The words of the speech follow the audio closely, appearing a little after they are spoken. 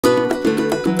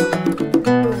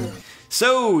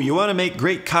So, you want to make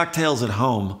great cocktails at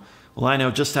home? Well, I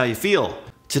know just how you feel.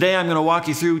 Today I'm going to walk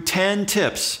you through 10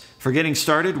 tips for getting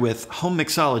started with home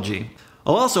mixology.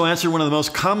 I'll also answer one of the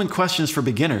most common questions for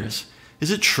beginners. Is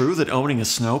it true that owning a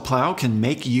snowplow can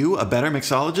make you a better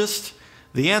mixologist?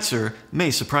 The answer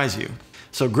may surprise you.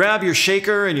 So grab your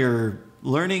shaker and your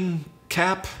learning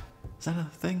cap. Is that a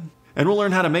thing? And we'll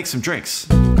learn how to make some drinks.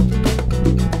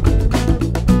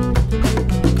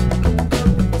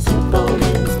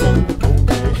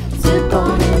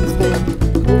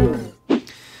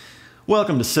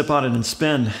 Welcome to Sip on It and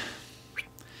Spin.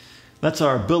 That's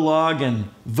our bilog and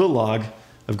vlog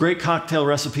of great cocktail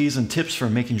recipes and tips for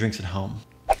making drinks at home.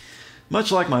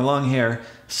 Much like my long hair,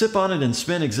 Sip on It and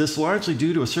Spin exists largely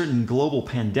due to a certain global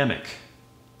pandemic.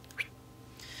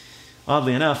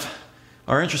 Oddly enough,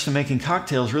 our interest in making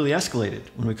cocktails really escalated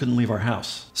when we couldn't leave our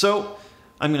house. So,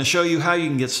 I'm going to show you how you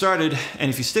can get started, and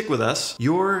if you stick with us,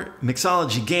 your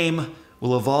mixology game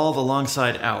will evolve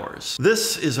alongside ours.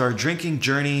 This is our drinking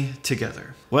journey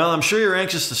together. Well, I'm sure you're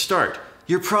anxious to start.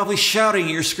 You're probably shouting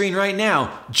at your screen right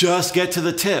now, just get to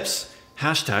the tips.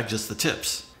 Hashtag just the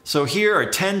tips. So here are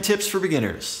 10 tips for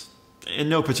beginners, in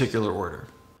no particular order.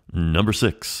 Number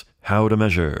 6, how to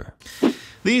measure.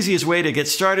 The easiest way to get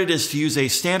started is to use a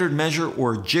standard measure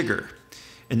or jigger.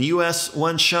 In the US,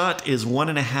 one shot is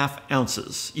 1.5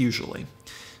 ounces, usually.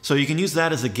 So you can use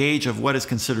that as a gauge of what is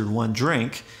considered one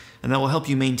drink, and that will help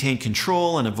you maintain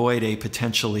control and avoid a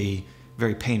potentially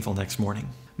very painful next morning.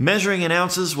 Measuring in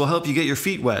ounces will help you get your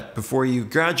feet wet before you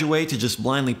graduate to just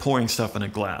blindly pouring stuff in a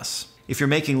glass. If you're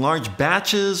making large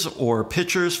batches or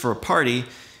pitchers for a party,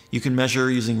 you can measure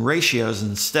using ratios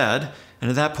instead, and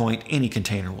at that point, any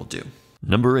container will do.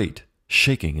 Number 8,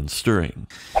 shaking and stirring.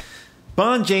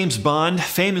 James Bond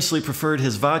famously preferred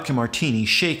his vodka martini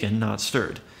shaken, not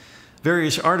stirred.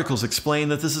 Various articles explain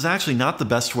that this is actually not the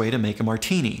best way to make a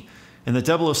martini, and that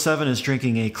 007 is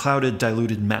drinking a clouded,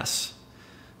 diluted mess.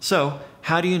 So,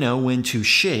 how do you know when to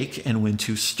shake and when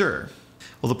to stir?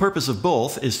 Well, the purpose of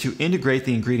both is to integrate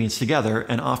the ingredients together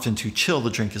and often to chill the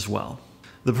drink as well.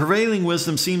 The prevailing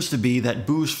wisdom seems to be that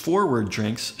booze-forward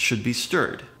drinks should be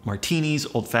stirred. Martinis,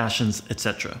 old fashions,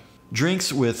 etc.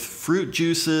 Drinks with fruit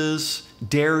juices,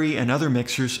 dairy, and other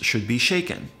mixers should be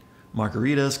shaken.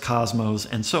 Margaritas, Cosmos,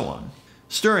 and so on.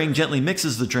 Stirring gently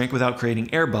mixes the drink without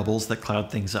creating air bubbles that cloud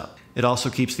things up. It also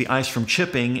keeps the ice from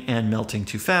chipping and melting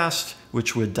too fast,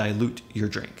 which would dilute your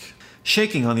drink.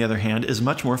 Shaking, on the other hand, is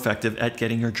much more effective at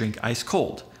getting your drink ice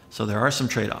cold, so there are some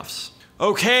trade-offs.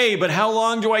 Okay, but how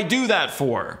long do I do that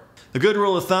for? The good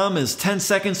rule of thumb is 10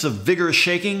 seconds of vigorous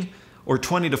shaking or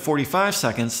 20 to 45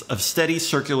 seconds of steady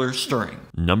circular stirring.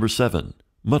 Number 7,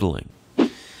 muddling.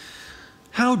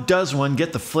 How does one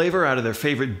get the flavor out of their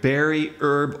favorite berry,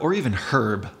 herb, or even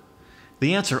herb?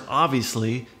 The answer,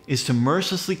 obviously, is to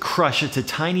mercilessly crush it to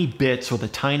tiny bits with a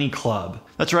tiny club.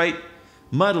 That's right,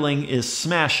 muddling is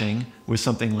smashing with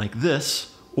something like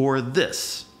this or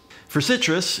this. For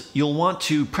citrus, you'll want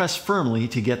to press firmly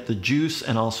to get the juice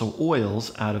and also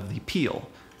oils out of the peel.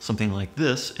 Something like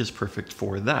this is perfect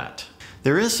for that.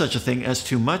 There is such a thing as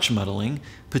too much muddling,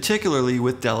 particularly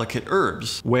with delicate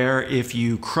herbs, where if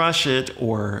you crush it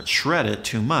or shred it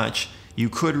too much, you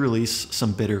could release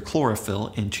some bitter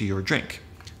chlorophyll into your drink.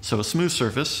 So a smooth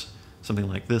surface, something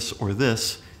like this or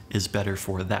this, is better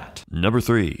for that. Number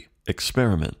 3,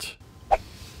 experiment.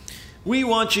 We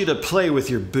want you to play with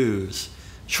your booze.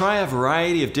 Try a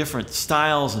variety of different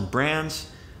styles and brands.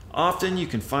 Often you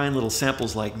can find little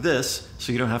samples like this,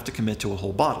 so you don't have to commit to a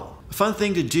whole bottle. A fun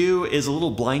thing to do is a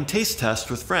little blind taste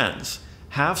test with friends.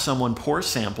 Have someone pour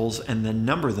samples and then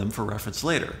number them for reference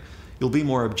later. You'll be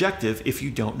more objective if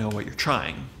you don't know what you're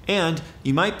trying. And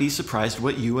you might be surprised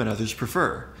what you and others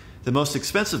prefer. The most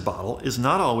expensive bottle is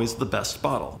not always the best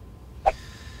bottle.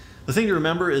 The thing to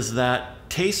remember is that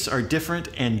tastes are different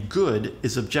and good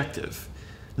is objective.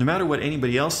 No matter what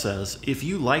anybody else says, if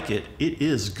you like it, it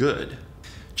is good.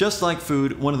 Just like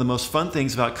food, one of the most fun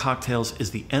things about cocktails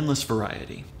is the endless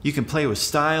variety. You can play with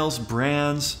styles,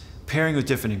 brands, pairing with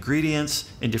different ingredients,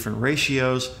 and different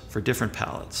ratios for different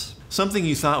palates. Something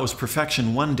you thought was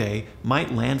perfection one day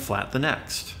might land flat the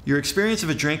next. Your experience of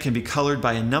a drink can be colored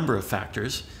by a number of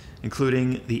factors,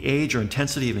 including the age or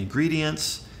intensity of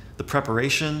ingredients, the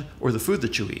preparation, or the food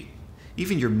that you eat.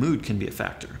 Even your mood can be a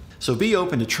factor. So be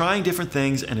open to trying different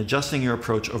things and adjusting your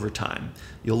approach over time.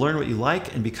 You'll learn what you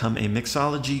like and become a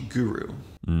mixology guru.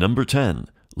 Number 10,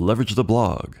 leverage the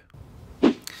blog.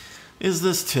 Is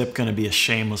this tip going to be a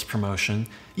shameless promotion?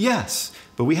 Yes,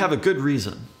 but we have a good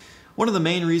reason. One of the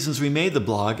main reasons we made the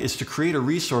blog is to create a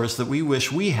resource that we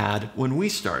wish we had when we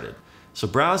started. So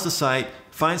browse the site,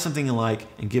 find something you like,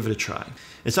 and give it a try.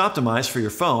 It's optimized for your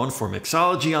phone for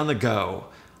mixology on the go.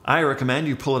 I recommend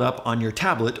you pull it up on your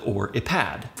tablet or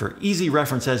iPad for easy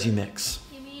reference as you mix.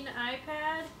 You mean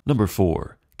iPad? Number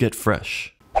 4. Get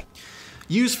fresh.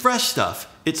 Use fresh stuff.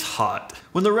 It's hot.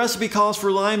 When the recipe calls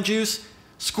for lime juice,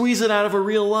 squeeze it out of a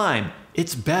real lime.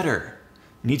 It's better.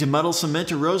 Need to muddle some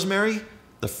mint or rosemary?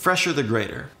 The fresher the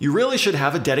greater. You really should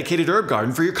have a dedicated herb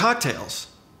garden for your cocktails.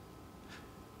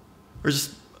 Or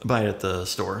just buy it at the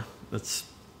store. That's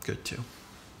good too.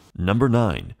 Number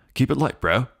 9. Keep it light,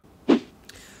 bro.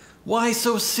 Why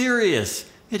so serious?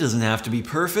 It doesn't have to be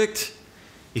perfect.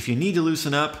 If you need to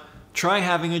loosen up, try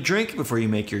having a drink before you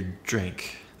make your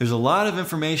drink. There's a lot of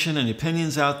information and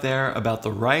opinions out there about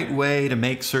the right way to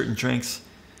make certain drinks.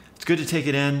 It's good to take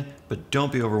it in, but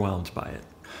don't be overwhelmed by it.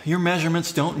 Your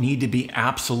measurements don't need to be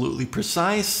absolutely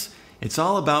precise. It's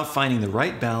all about finding the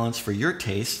right balance for your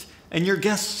taste and your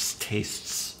guests'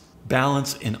 tastes.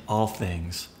 Balance in all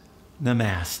things.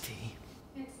 Namaste.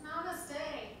 It's namaste.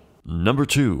 Number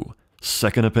 2.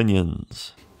 Second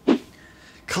opinions.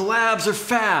 Collabs or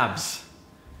fabs?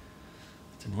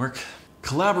 Didn't work.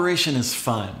 Collaboration is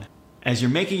fun. As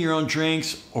you're making your own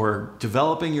drinks or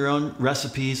developing your own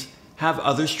recipes, have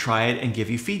others try it and give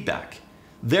you feedback.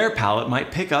 Their palate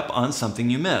might pick up on something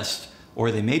you missed,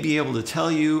 or they may be able to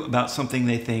tell you about something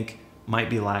they think might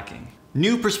be lacking.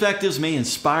 New perspectives may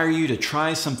inspire you to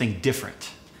try something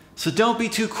different. So don't be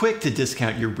too quick to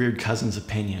discount your weird cousin's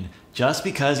opinion just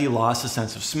because he lost a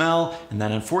sense of smell in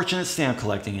that unfortunate stamp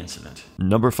collecting incident.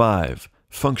 Number 5.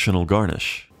 Functional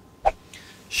garnish.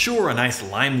 Sure, a nice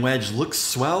lime wedge looks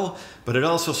swell, but it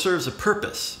also serves a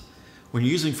purpose. When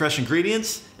you're using fresh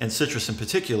ingredients, and citrus in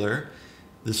particular,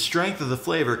 the strength of the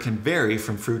flavor can vary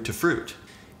from fruit to fruit.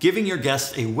 Giving your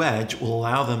guests a wedge will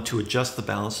allow them to adjust the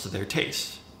balance to their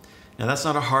taste. Now that's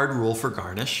not a hard rule for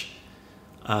garnish.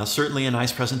 Certainly a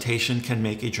nice presentation can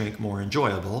make a drink more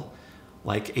enjoyable.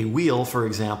 Like a wheel, for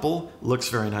example, looks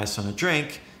very nice on a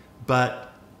drink,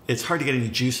 but it's hard to get any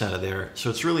juice out of there, so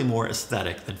it's really more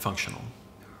aesthetic than functional.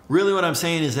 Really what I'm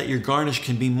saying is that your garnish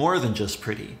can be more than just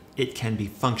pretty. It can be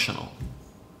functional.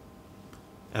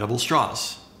 Edible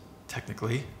straws,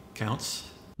 technically, counts.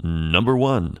 Number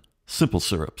 1. Simple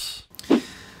syrups.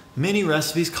 Many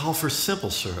recipes call for simple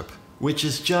syrup, which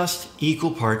is just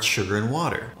equal parts sugar and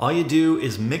water. All you do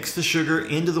is mix the sugar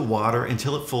into the water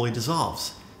until it fully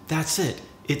dissolves. That's it.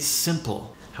 It's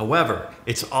simple. However,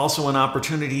 it's also an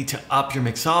opportunity to up your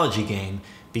mixology game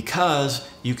because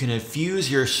you can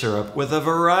infuse your syrup with a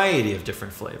variety of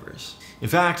different flavors. In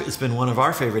fact, it's been one of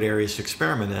our favorite areas to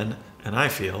experiment in, and I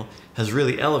feel has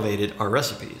really elevated our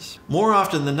recipes. More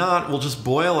often than not, we'll just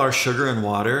boil our sugar and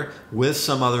water with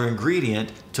some other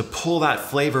ingredient to pull that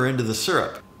flavor into the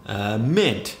syrup.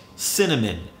 Mint,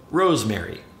 cinnamon,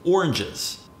 rosemary,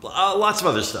 oranges, lots of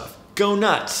other stuff. Go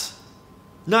nuts.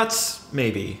 Nuts,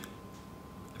 maybe.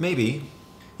 Maybe.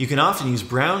 You can often use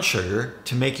brown sugar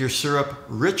to make your syrup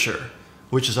richer,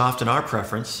 which is often our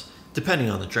preference, depending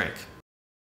on the drink.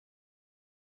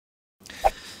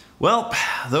 Well,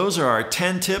 those are our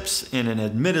 10 tips in an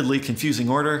admittedly confusing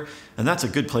order, and that's a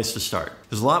good place to start.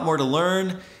 There's a lot more to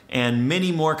learn and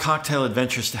many more cocktail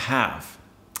adventures to have.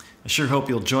 I sure hope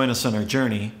you'll join us on our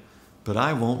journey, but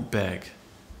I won't beg.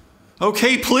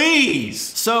 Okay, please!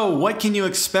 So, what can you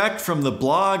expect from the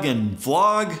blog and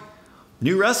vlog?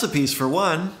 New recipes for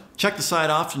one. Check the site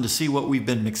often to see what we've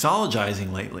been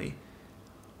mixologizing lately.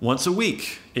 Once a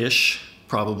week-ish,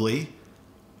 probably.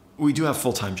 We do have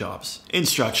full-time jobs.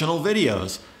 Instructional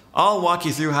videos. I'll walk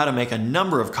you through how to make a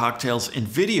number of cocktails in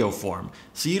video form,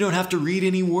 so you don't have to read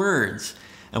any words.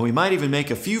 And we might even make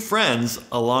a few friends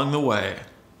along the way.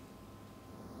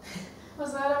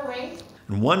 Was that a wink?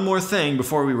 And one more thing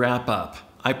before we wrap up.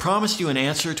 I promised you an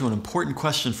answer to an important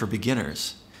question for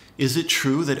beginners. Is it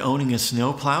true that owning a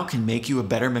snowplow can make you a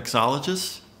better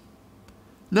mixologist?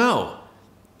 No,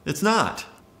 it's not.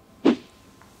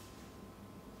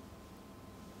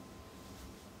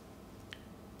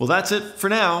 Well, that's it for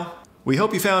now. We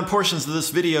hope you found portions of this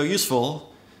video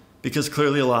useful, because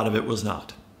clearly a lot of it was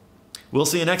not. We'll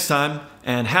see you next time,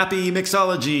 and happy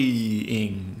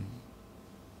mixology-ing.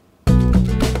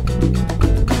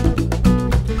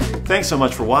 Thanks so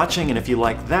much for watching, and if you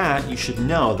like that, you should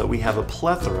know that we have a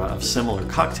plethora of similar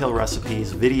cocktail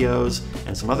recipes, videos,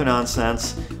 and some other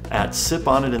nonsense at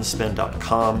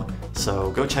siponitandspin.com,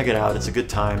 so go check it out. It's a good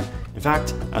time. In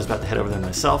fact, I was about to head over there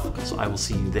myself, so I will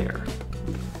see you there.